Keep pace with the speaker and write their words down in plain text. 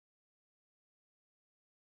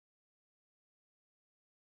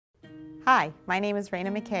Hi, my name is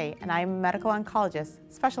Rana McKay, and I am a medical oncologist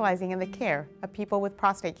specializing in the care of people with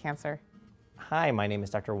prostate cancer. Hi, my name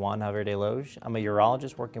is Dr. Juan Javier-Desloges. I'm a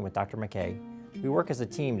urologist working with Dr. McKay. We work as a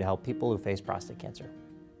team to help people who face prostate cancer.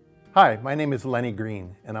 Hi, my name is Lenny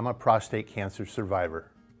Green, and I'm a prostate cancer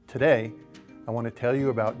survivor. Today, I want to tell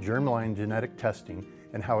you about germline genetic testing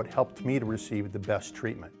and how it helped me to receive the best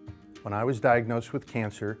treatment. When I was diagnosed with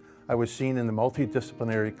cancer, I was seen in the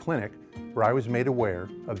multidisciplinary clinic where I was made aware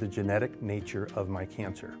of the genetic nature of my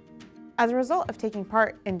cancer. As a result of taking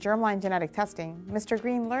part in germline genetic testing, Mr.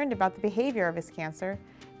 Green learned about the behavior of his cancer,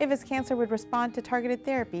 if his cancer would respond to targeted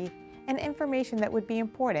therapy, and information that would be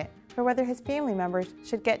important for whether his family members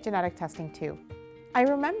should get genetic testing too. I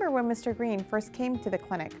remember when Mr. Green first came to the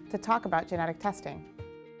clinic to talk about genetic testing.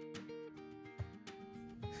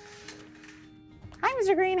 Hi,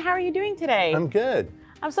 Mr. Green, how are you doing today? I'm good.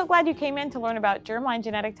 I'm so glad you came in to learn about germline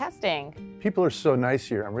genetic testing. People are so nice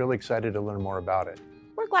here. I'm really excited to learn more about it.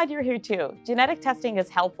 We're glad you're here too. Genetic testing is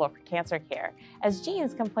helpful for cancer care, as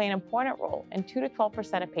genes can play an important role in 2 to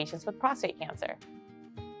 12% of patients with prostate cancer.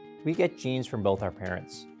 We get genes from both our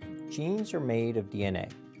parents. Genes are made of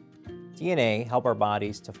DNA. DNA help our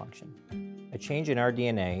bodies to function. A change in our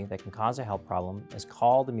DNA that can cause a health problem is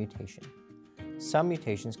called a mutation. Some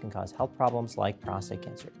mutations can cause health problems like prostate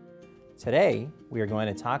cancer. Today, we are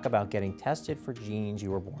going to talk about getting tested for genes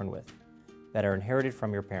you were born with that are inherited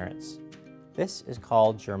from your parents. This is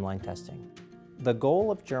called germline testing. The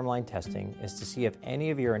goal of germline testing is to see if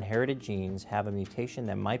any of your inherited genes have a mutation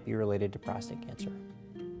that might be related to prostate cancer.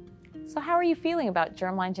 So how are you feeling about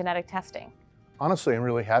germline genetic testing? Honestly, I'm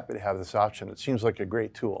really happy to have this option. It seems like a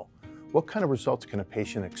great tool. What kind of results can a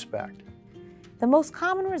patient expect? The most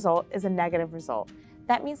common result is a negative result.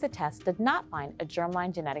 That means the test did not find a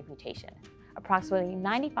germline genetic mutation. Approximately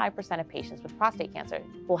 95% of patients with prostate cancer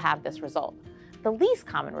will have this result. The least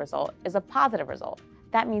common result is a positive result.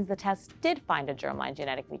 That means the test did find a germline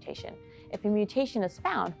genetic mutation. If a mutation is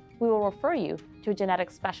found, we will refer you to a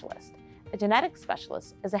genetic specialist. A genetic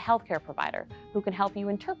specialist is a healthcare provider who can help you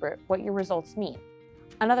interpret what your results mean.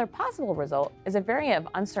 Another possible result is a variant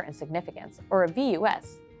of uncertain significance, or a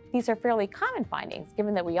VUS. These are fairly common findings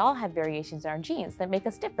given that we all have variations in our genes that make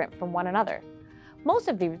us different from one another. Most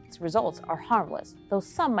of these results are harmless, though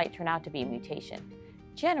some might turn out to be a mutation.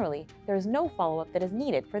 Generally, there is no follow-up that is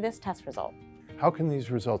needed for this test result. How can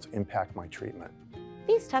these results impact my treatment?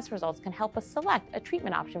 These test results can help us select a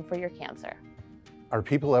treatment option for your cancer. Are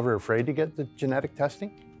people ever afraid to get the genetic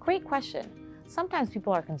testing? Great question. Sometimes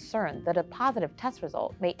people are concerned that a positive test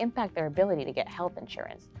result may impact their ability to get health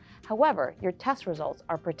insurance. However, your test results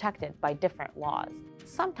are protected by different laws.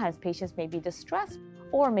 Sometimes patients may be distressed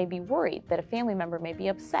or may be worried that a family member may be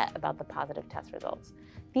upset about the positive test results.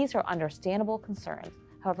 These are understandable concerns.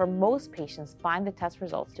 However, most patients find the test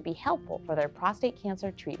results to be helpful for their prostate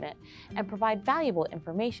cancer treatment and provide valuable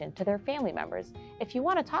information to their family members. If you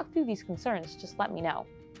want to talk through these concerns, just let me know.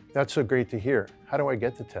 That's so great to hear. How do I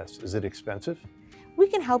get the test? Is it expensive? We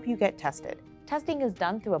can help you get tested. Testing is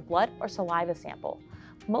done through a blood or saliva sample.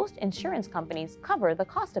 Most insurance companies cover the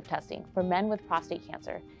cost of testing for men with prostate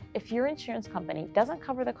cancer. If your insurance company doesn't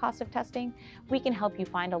cover the cost of testing, we can help you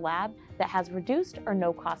find a lab that has reduced or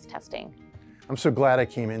no cost testing. I'm so glad I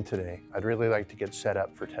came in today. I'd really like to get set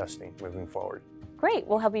up for testing moving forward. Great,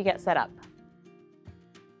 we'll help you get set up.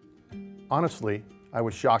 Honestly, I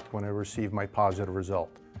was shocked when I received my positive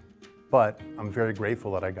result, but I'm very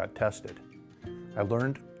grateful that I got tested. I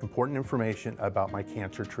learned important information about my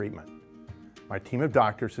cancer treatment. My team of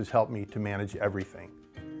doctors has helped me to manage everything.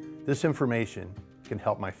 This information can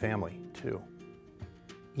help my family too.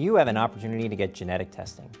 You have an opportunity to get genetic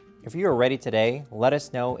testing. If you are ready today, let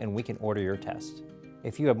us know and we can order your test.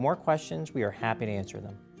 If you have more questions, we are happy to answer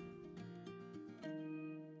them.